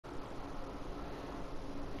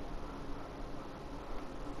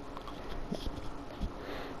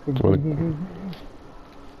When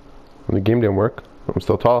the game didn't work, I'm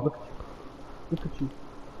still tall. Look at you.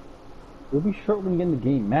 You'll be short when you get in the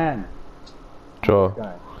game, man. Joe,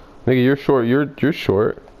 Guy. nigga, you're short. You're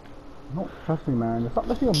short. No, trust me, man. Stop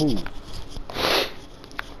messing a move.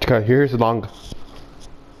 Okay, here's long.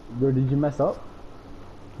 Bro, did you mess up?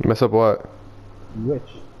 Mess up what? Which?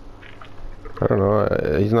 I don't know.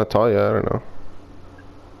 He's not tall yet. I don't know.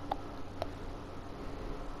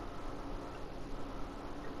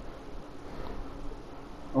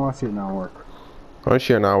 I want to see it now work. I want to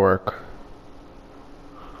see it not work.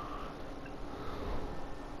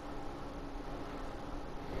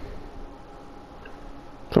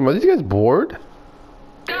 Fam, are these guys bored?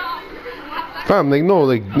 Fam, like no,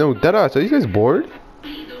 deadass. Are these guys bored?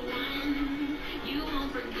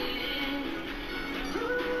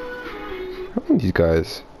 How are these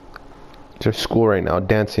guys? They're at school right now,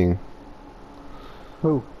 dancing.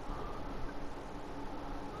 Who?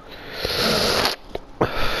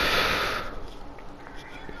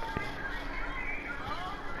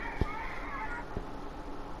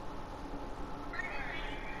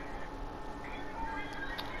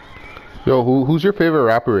 Yo, who's your favorite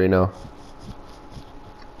rapper right now?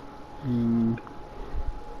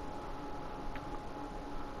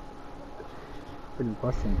 Good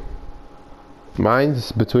question.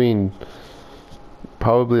 Mine's between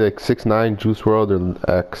probably like 6ix9ine, Juice World, or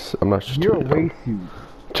X. I'm not sure. You're way too.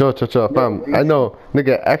 Chill, fam. I know,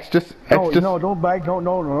 nigga. X just. No, don't bag. No,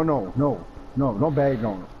 don't bag.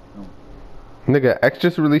 No. Nigga, X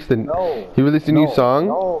just released a. No. He released a new song.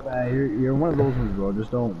 No, man. You're one of those ones, bro.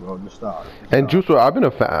 Just don't, bro. Just stop. And Juice WRLD, I've been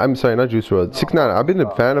a fan. I'm sorry, not Juice WRLD. 6ix9ine. I've been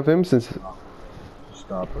a fan of him since. Just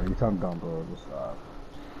stop, bro. You sound dumb, bro. Just stop.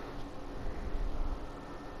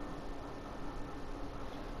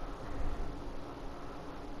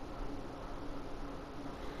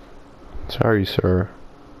 Sorry, sir.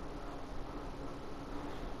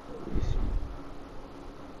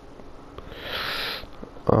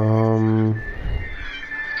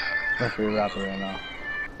 My favorite rapper right now.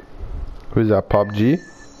 Who's that? Pop G?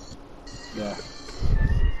 Yeah.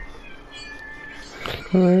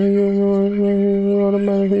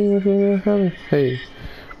 Hey,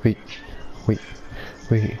 wait.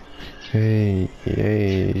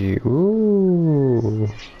 Hey, ooh.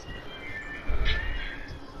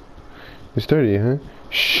 It's dirty, huh?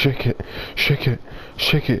 Shake it.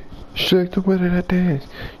 Shake the way that I dance.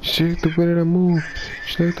 Shake the way that I move.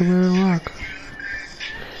 Shake the way that I rock.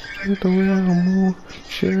 Shake the way that I move.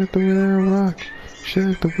 Shake the way that I rock.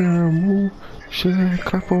 Shake the way that I move. Shake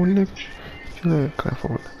clap for a nigga. Shake clap for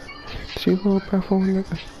a nigga. She go back for a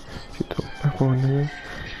nigga. She go back for a nigga.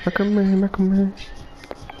 Like a man.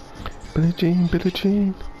 Billie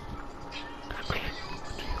Jean.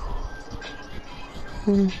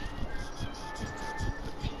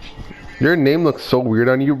 Your name looks so weird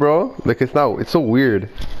on you, bro. Like it's so weird.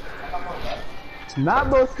 It's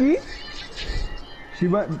not Broski. She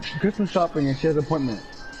went Christmas shopping and she has an appointment.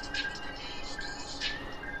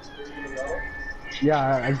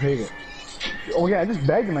 Yeah, I paid it. Oh yeah, I just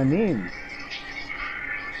bagged my name.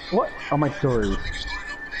 What? On my story.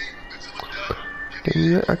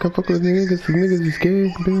 I can fuck with niggas, niggas is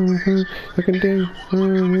gay. I can dance.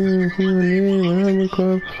 I'm in the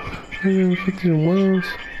club. I'm 50 ones.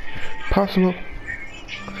 Possible.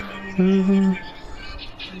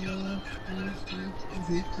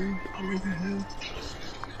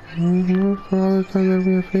 For all the time that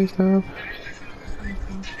we have FaceTime.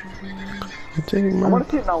 I want to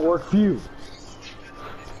see it not work for you.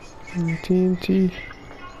 TNT.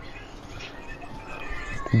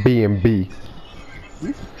 B&B.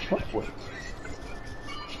 What?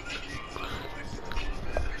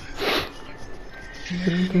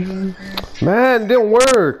 Man, it didn't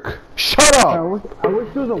work. Shut up. I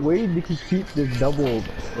wish there was a way they could keep this double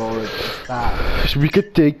or fast. We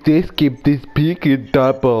could take this, keep this peak and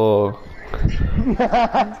double.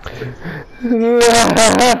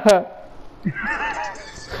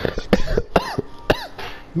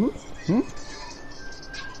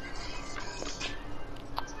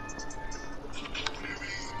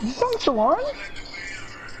 You song still on?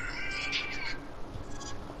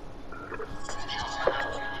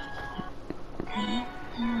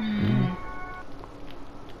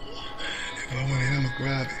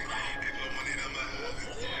 Grab.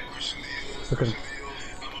 Look at him.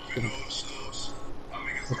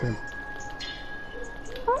 Look at him.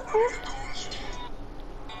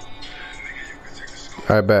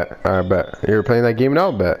 I bet. You were playing that game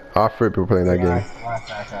now? Bet. Off rip, you were playing that game.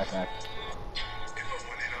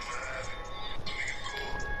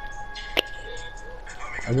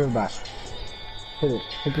 I'll give it back. Hit it.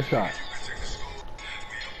 Hit the shot.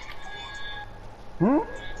 Hmm?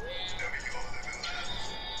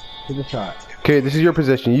 Take a shot. Okay, this is your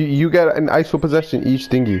possession. You get an ISO possession each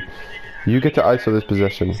thingy. You get to ISO this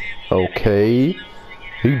possession. Okay.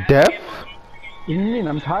 Are you deaf? What do you mean?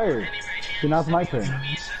 I'm tired. So now it's my turn.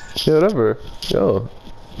 Yeah, whatever. Yo.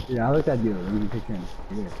 Yeah, I like that deal. Let me take turns.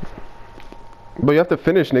 Yeah. But you have to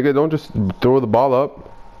finish, nigga. Don't just throw the ball up.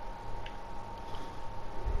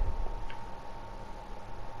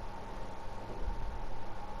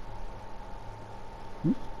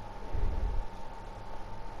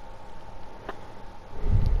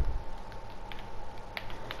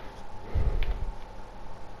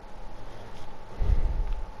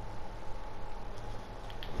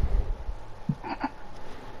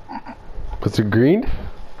 What's it green?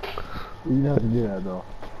 You didn't have to do that though.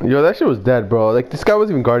 Yo, that shit was dead, bro. Like, this guy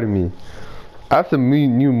wasn't even guarding me. I have some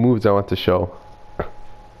new moves I want to show.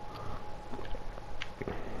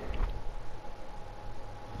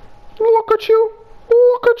 Look at you.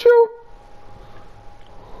 Look at you.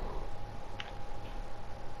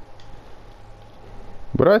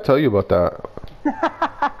 What did I tell you about that?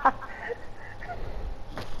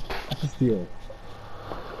 That's a steal.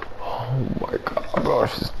 Oh my god, bro.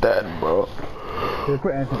 She's dead, bro. They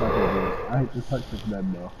put Anthony back there, dude. I hate to touch this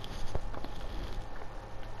bed, bro.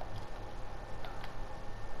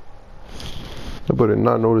 Nobody did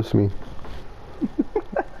not notice me.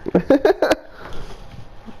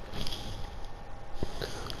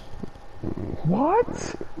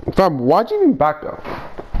 What? Fam, why'd you even back up?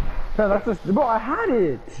 Yeah, that's just, bro, I had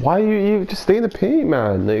it. Why you just stay in the paint,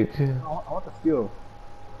 man? Like, I want the steal.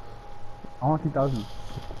 I want 2,000.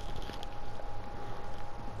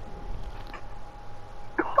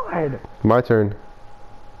 God. my turn.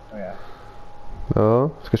 Oh yeah.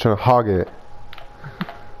 Oh, this guy's trying to hog it.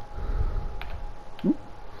 And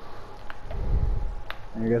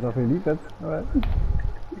you guys off your defense. Alright.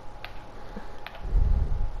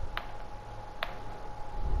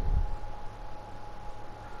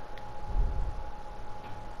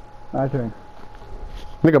 My turn.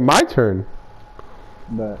 Nigga, my turn.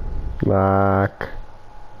 But Like,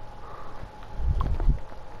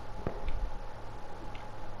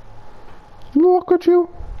 look at you.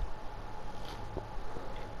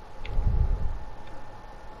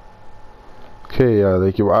 Okay, yeah,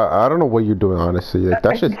 like I don't know what you're doing, honestly. Like,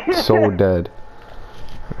 that shit's so dead.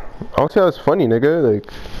 I don't say that's funny, nigga.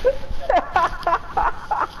 Like,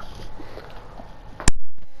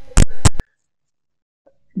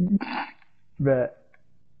 bet.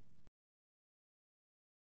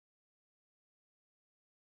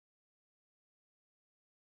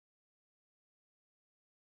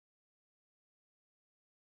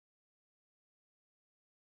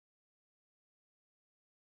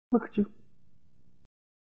 Look at you.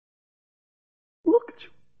 Look at you.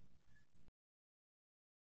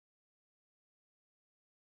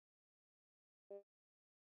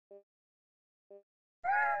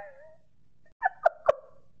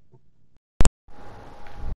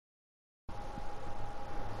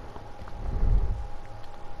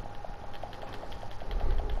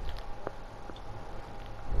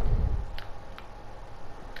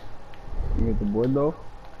 You get the board though?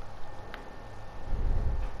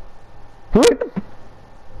 huh?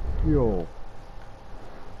 Yo.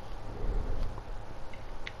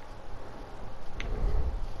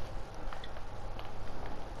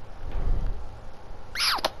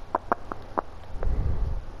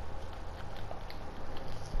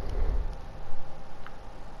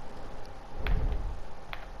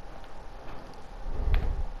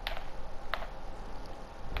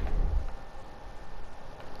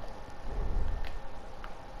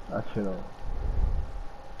 That shit up.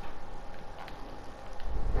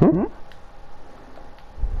 Hmm?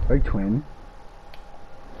 Big twin.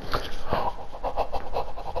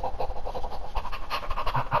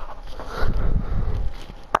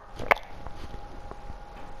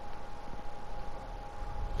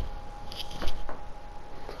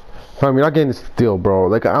 Fam, you're not getting the steal, bro.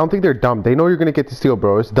 Like, I don't think they're dumb. They know you're gonna get the steal,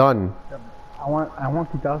 bro. It's done. I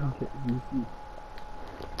want 2,000 shit. You see.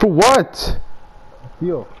 For what?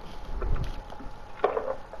 Steal.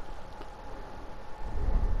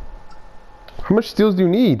 How much steals do you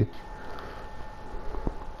need?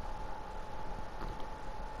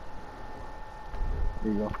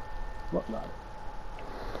 There you go. What about it?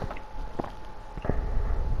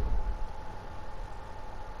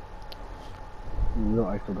 Real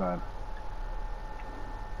ISO god.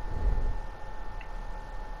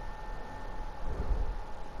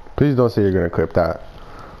 Please don't say you're gonna clip that.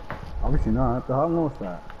 Obviously not. The hell knows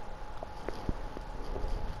that?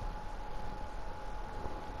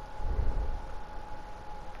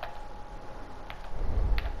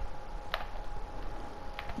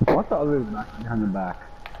 watch the other back behind the back.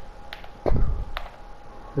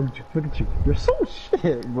 Look at you. You're so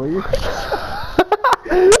shit, bro. You're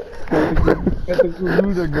the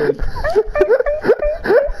moves are good.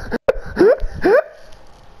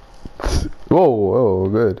 Whoa, whoa,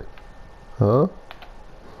 good. Huh?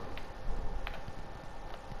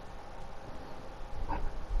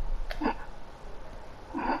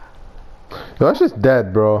 Yo, that's just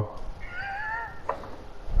dead, bro.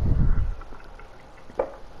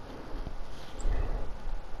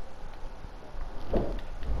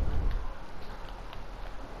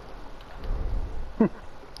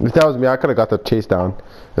 If that was me, I could have got the chase down.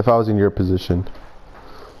 If I was in your position.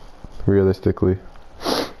 Realistically.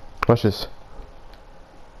 Watch this.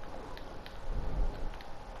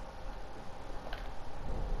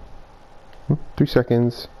 Hmm, 3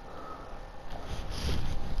 seconds.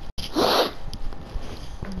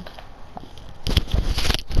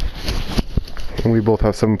 And we both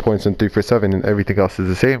have 7 points and 3 for 7, and everything else is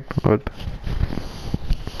the same. But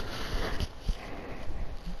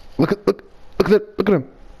look at him.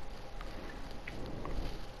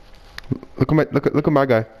 Look at my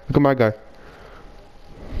guy. Look at my guy.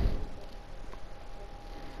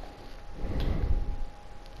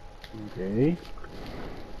 Okay.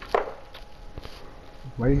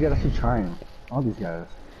 Why do you guys keep trying? All these guys.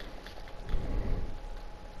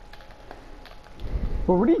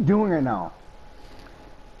 But what are you doing right now?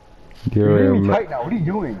 You're getting me tight now. What are you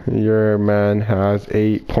doing? Your man has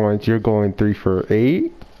 8 points. You're going 3 for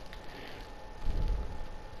 8.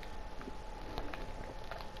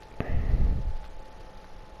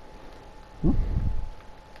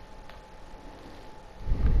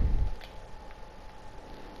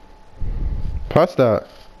 Pass that.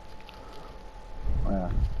 Oh,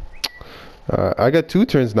 yeah. I got 2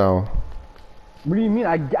 turns now. What do you mean?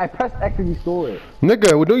 I pressed X and you stole it.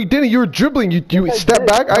 Nigga, well, no you didn't. You were dribbling. You step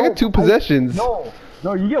back. No, I got 2 possessions. No,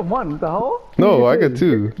 you get 1. What the hell? No, I got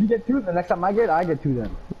 2. You get 2. The next time I get 2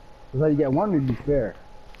 then. That's how you get 1 would be fair.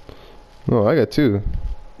 No, I got 2.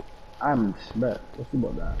 I'm bet. Let's see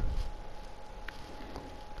about that.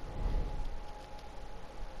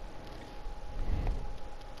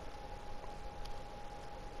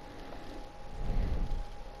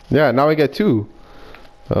 Yeah, now I get 2.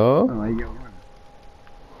 Oh. No, you get 1.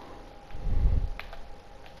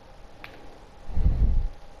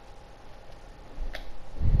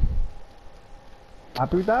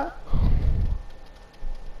 Happy with that?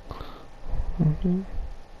 Mm-hmm.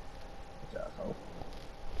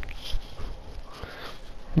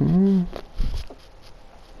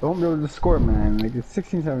 Don't be able to score, man. Like it's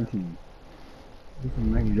 16-17. This is a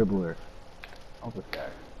nice dribbler. Oh, this guy.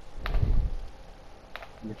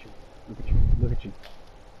 Look at you. Look at you. Look at you.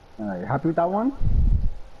 You happy with that one?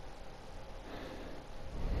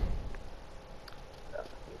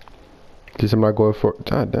 Just I'm not going for it.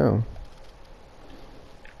 God damn.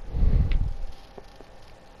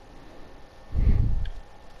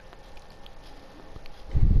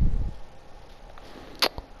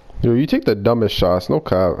 Yo, you take the dumbest shots, no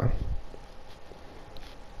cap.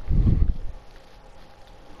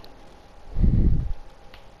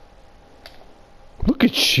 Look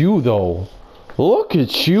at you though. Look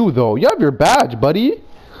at you though. You have your badge, buddy.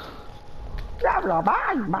 You have your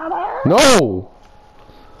badge, buddy. No.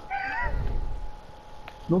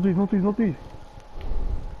 No threes, no threes, no threes.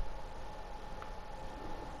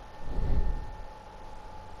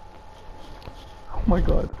 Oh my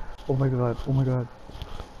god. Oh my god. Oh my god.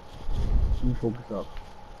 Let me focus up.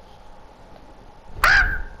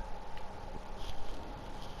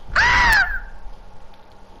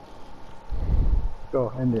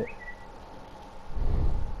 Go, end it.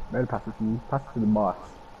 Better pass it to me. Pass it to the boss.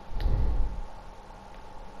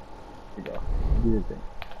 Here you go. Do your thing.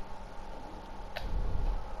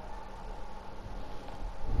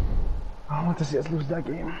 I want to see us lose that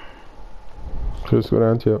game. Just go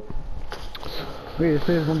down to it. Wait, let's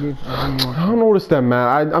play this one game. I don't notice them,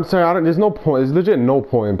 man. I'm sorry. There's no point. There's legit no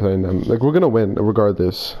point in playing them. Like we're gonna win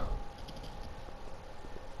regardless.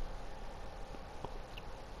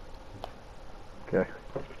 Okay.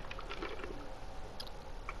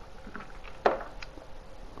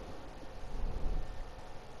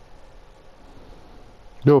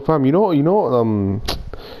 Yo, fam. You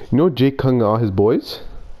know Jake Kung and all his boys.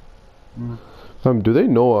 Fam, do they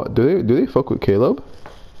know? Do they fuck with Caleb?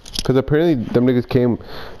 Because apparently them niggas came.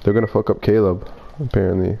 They're gonna fuck up Caleb.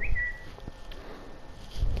 Apparently.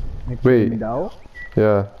 Wait.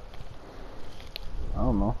 Yeah. I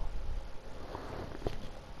don't know.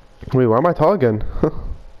 Wait, why am I tall again?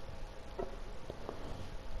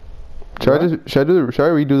 Should I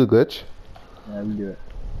redo the glitch? Yeah, we do it.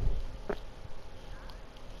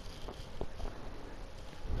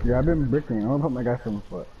 Yeah, I've been bricking. I'm gonna put my gas on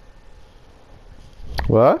foot.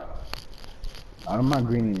 What? I'm not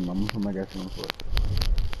green anymore. I'm gonna put my gas on foot.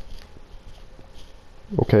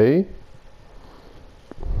 Okay.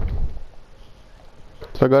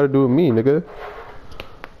 What's that got to do with me, nigga?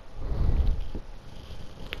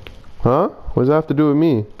 Huh? What does that have to do with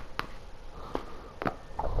me?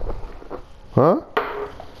 Huh?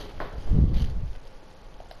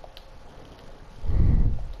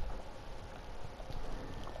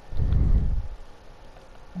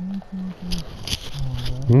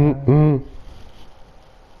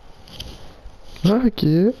 Rock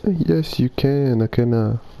it. Yes, you can. I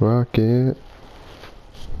can rock it.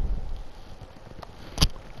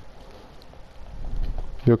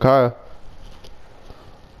 Yo, Kyle.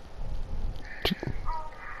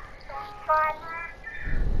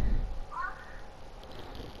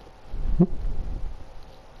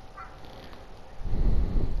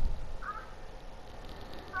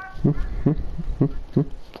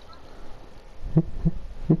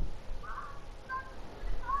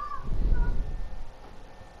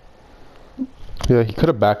 Yeah, he could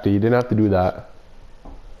have backed it. He didn't have to do that.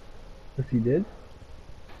 Yes, he did.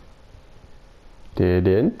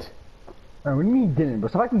 Didn't? What do you mean he didn't? But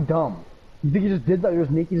stop acting dumb. You think he just did that? He was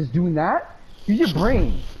naked just doing that? Use your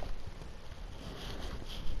brain.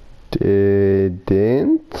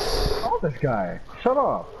 Didn't? Oh, this guy. Shut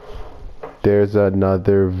up. There's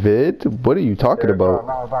another vid? What are you talking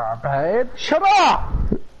about? Babe. Shut up!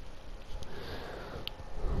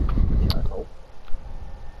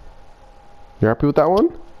 You happy with that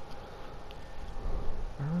one?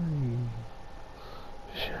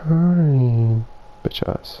 Shine. Bitch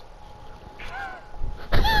ass.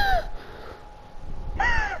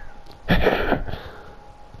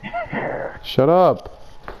 Shut up.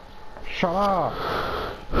 Shut up.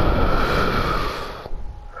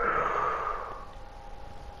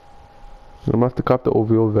 I'm gonna have to cop the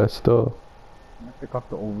OVO vest though. I have to cop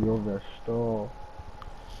the OVO vest though.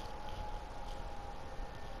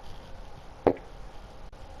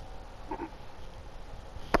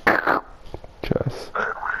 Chess.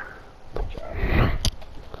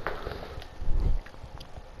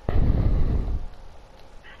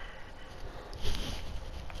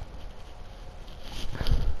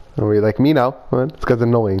 Oh, you like me now? What? It's cause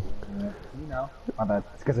annoying. Yeah, you know. My bad.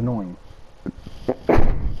 It's cause annoying.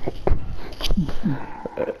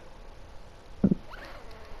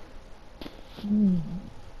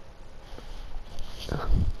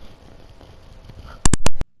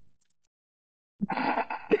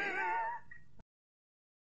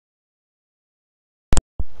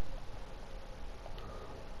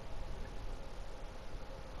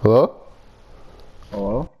 Hello?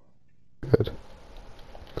 Hello? Good.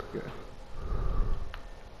 Good.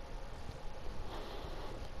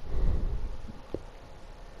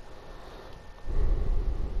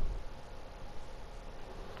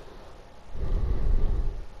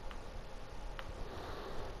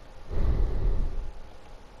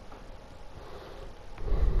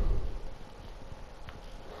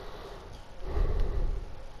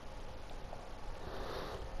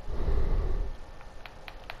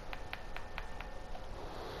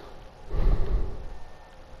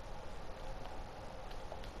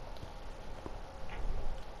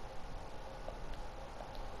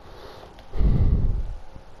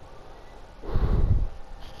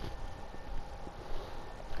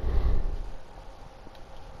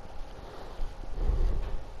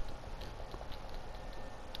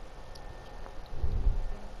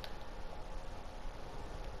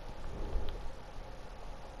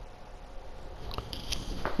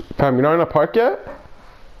 Pam, you're not in a park yet?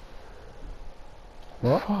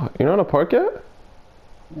 What? Fuck, you're not in a park yet?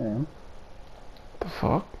 Yeah. The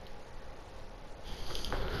fuck?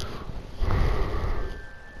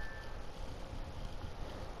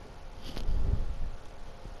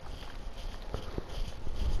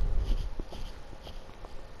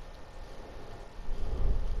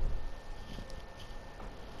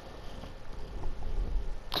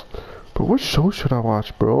 But what show should I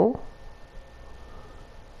watch, bro?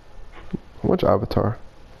 Watch Avatar.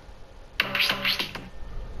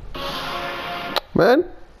 Man?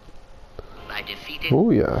 I defeated Oh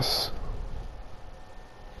yes.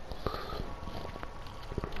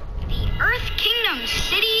 The Earth Kingdom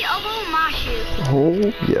city of Omashu.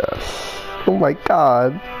 Oh yes. Oh my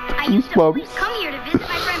god. I used to always Goosebumps. come here to visit my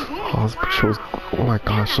friend Boomy. Oh, this show was, oh my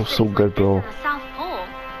gosh, so good, bro. The South Pole.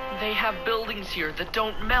 They have buildings here that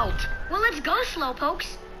don't melt. Well, let's go,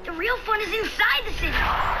 Slowpokes. The real fun is inside the city.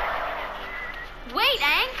 Wait,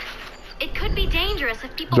 Aang. It could be dangerous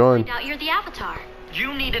if people Join. find out you're the Avatar.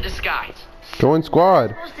 You need a disguise. Join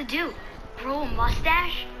squad. What are you supposed to do? Grow a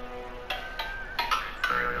mustache?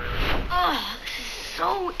 Oh, this is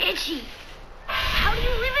so itchy. How do you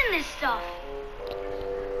live in this stuff?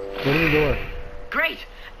 Go to the door. Great.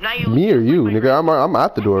 Now you. Me or you, nigga? I'm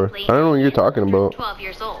at the door. I don't know what you're talking about. 12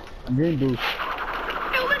 years old. I'm getting boost.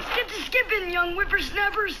 Now let's get to skipping, young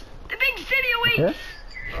whippersnappers. The big city awaits.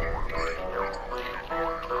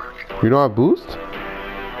 You don't have boost?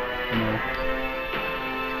 No.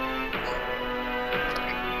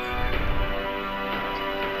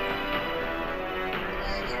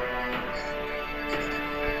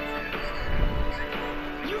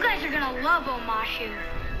 You guys are gonna love Omashu.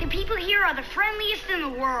 The people here are the friendliest in the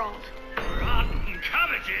world. Rotten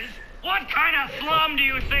cabbages? What kind of slum do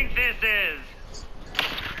you think this is?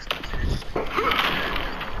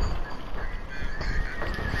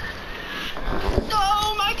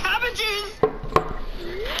 Oh, my cabbages!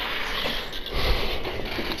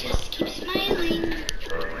 Just keep smiling.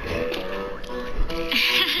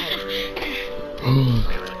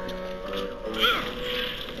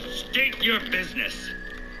 State your business.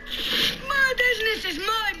 My business is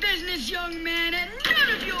my business, young man, and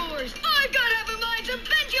none of yours. I've got half a mind to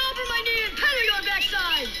bend you over my knee and pedal your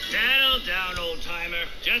backside. Settle down, old-timer.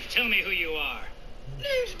 Just tell me who you are.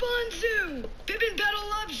 Name's Bonzu, Pippin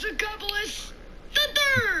Pedalopsicopoulos the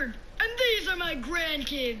third, and these are my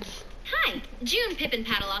grandkids. Hi, June Pippin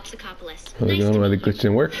Pedalopsicopoulos. I don't know why the glitch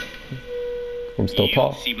didn't work. I'm still You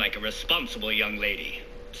tall. seem like a responsible young lady.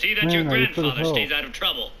 See that Man, your are you full of grandfather hell? stays out of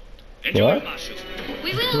trouble. Enjoy, What? Mashu.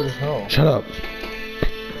 We Good will. as hell. Shut up.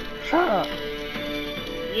 Shut up.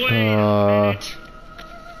 Wait a minute.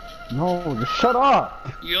 No, just shut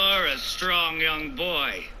up. You're a strong young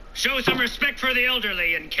boy. Show some respect for the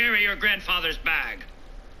elderly and carry your grandfather's bag.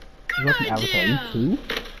 You looking Avatar, you too?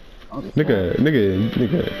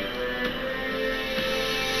 Nigga.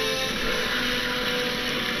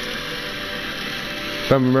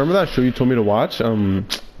 Remember that show you told me to watch?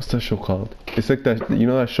 What's that show called? It's like that, you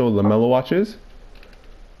know that show LaMelo watches?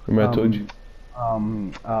 Remember I told you?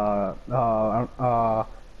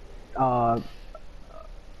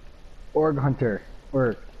 Org Hunter.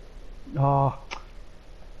 What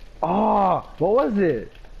was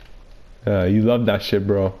it? You love that shit,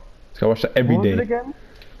 bro. I watch that every What was it day. again?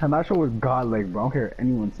 And that show was godlike, bro. I don't care what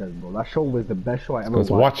anyone says, bro. That show was the best show I ever Let's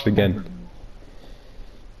watched. watch it again.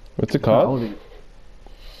 What's it It's not called? only-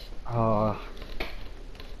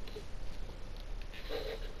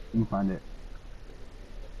 Let me find it.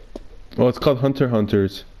 Oh, it's called Hunter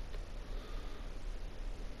Hunters.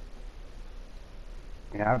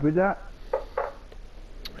 You happy with that?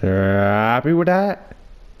 Happy with that?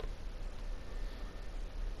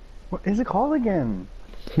 What is it called again?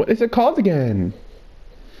 What is it called again?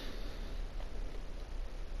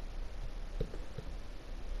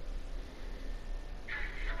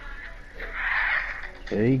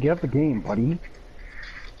 Hey, get up the game, buddy.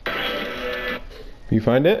 You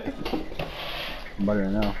find it? I'm better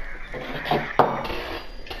now.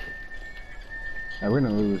 Yeah, we're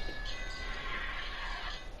gonna lose.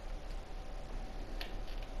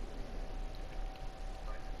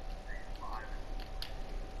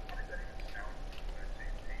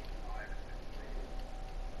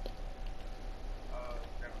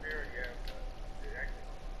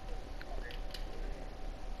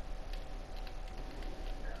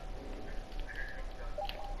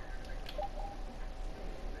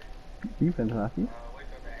 Defense, Matthew.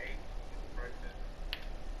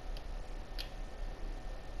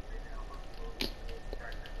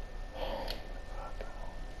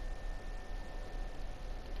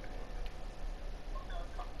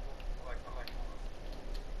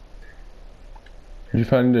 Did you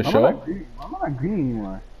find the I'm show? not green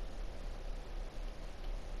anymore.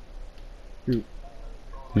 Dude,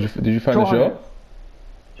 Did you find the show?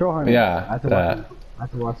 Show Hunters. Yeah, I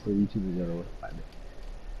have to watch the YouTube video to find it.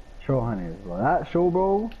 Show Hunters, bro. That show,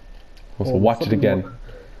 bro. Also, watch it again.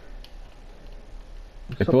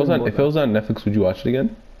 If it was on Netflix, would you watch it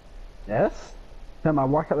again? Yes. Damn, I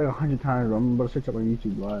watched that like 100 times, bro. I'm about to search up on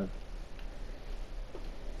YouTube live.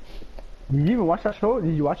 Did you even watch that show?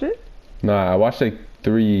 Did you watch it? Nah, I watched like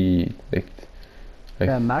Damn,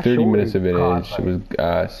 that 30 show minutes is of it. god, It was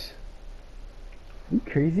ass. You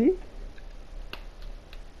crazy?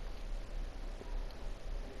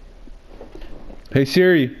 Hey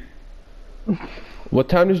Siri, what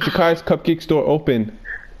time does Jakai's Cupcake Store open?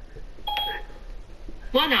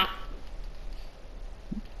 1 up.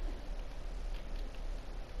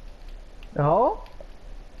 Oh?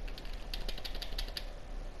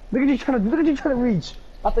 Look at you trying to reach.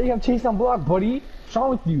 I thought you have chase down block, buddy. What's wrong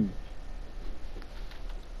with you?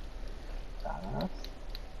 Badass.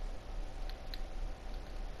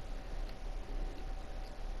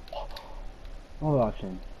 No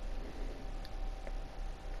option.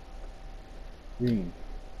 Green.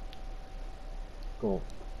 Go.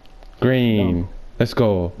 Green. Let's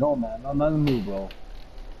go. No, man. No, nothing move, bro.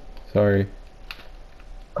 Sorry.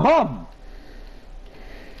 Come!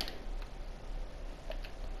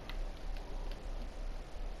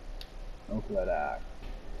 No clutter.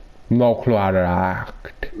 No clutter.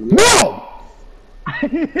 No!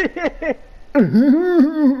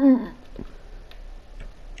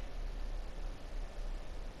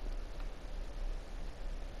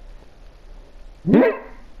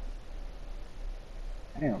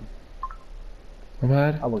 Damn. I'm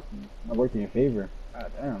mad. I worked in your favor.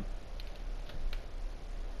 God damn.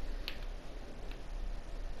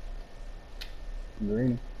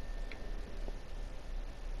 Green.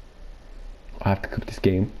 I have to cook this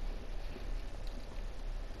game.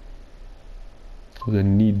 With a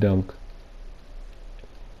knee dunk.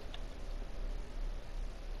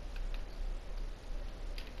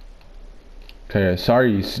 Okay,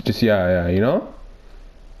 sorry, just yeah, you know?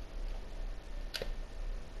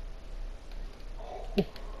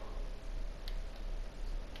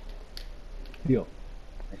 Deal.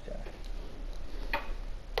 Nice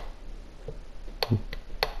try.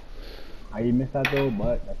 I missed that though,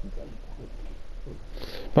 but that's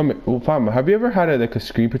incredible. Fam, have you ever had like a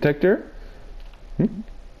screen protector?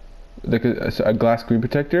 Like a glass screen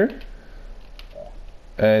protector?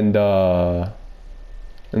 And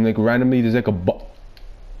like randomly there's like a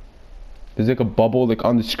bubble like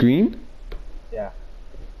on the screen? Yeah.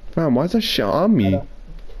 Fam, why is that shit on me? You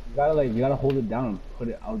gotta hold it down and put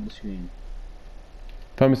it out of the screen.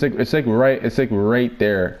 Fam, it's like right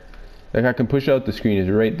there. Like I can push out the screen, it's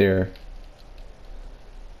right there.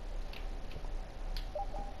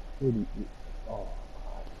 Oh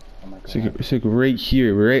my god. It's like right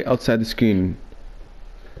here, right outside the screen.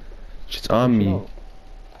 It's on me. No.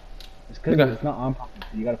 It's because it's not on properly.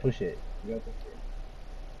 You gotta push it.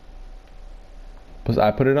 Plus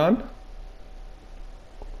I put it on?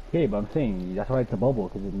 Okay, but I'm saying that's why it's a bubble,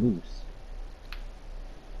 because it's loose.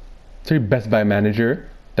 So your Best Buy manager.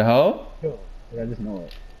 The hell? Yo, I just know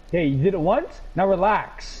it. Okay, you did it once? Now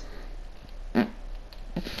relax.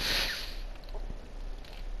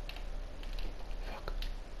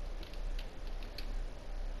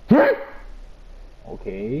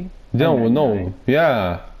 Okay. No.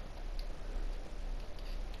 Yeah.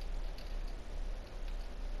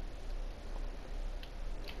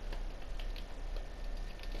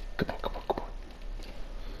 Come on.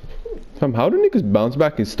 Fam, how do niggas bounce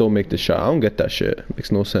back and still make the shot? I don't get that shit.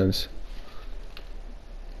 Makes no sense.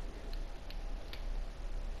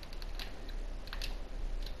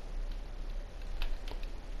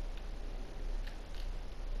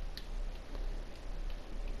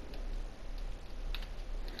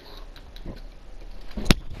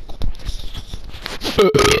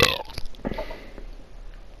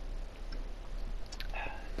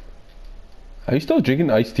 Are you still drinking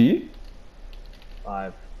iced tea?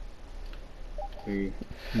 5, 3,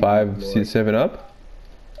 5, 7 up?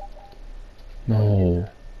 No.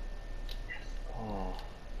 Oh.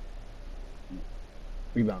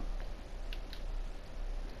 Rebound.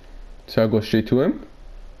 So I go straight to him?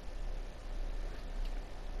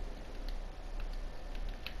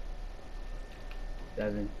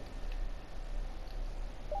 Seven.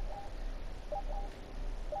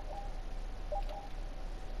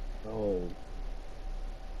 Oh.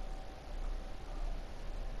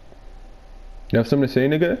 You have something to say,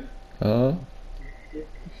 nigga?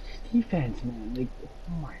 Defense, man. Like,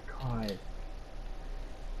 oh my god.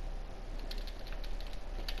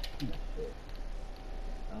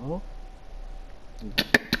 Oh.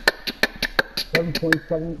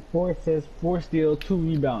 7.74 says 4 steal, 2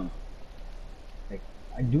 rebounds. Like,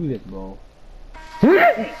 I do this, bro.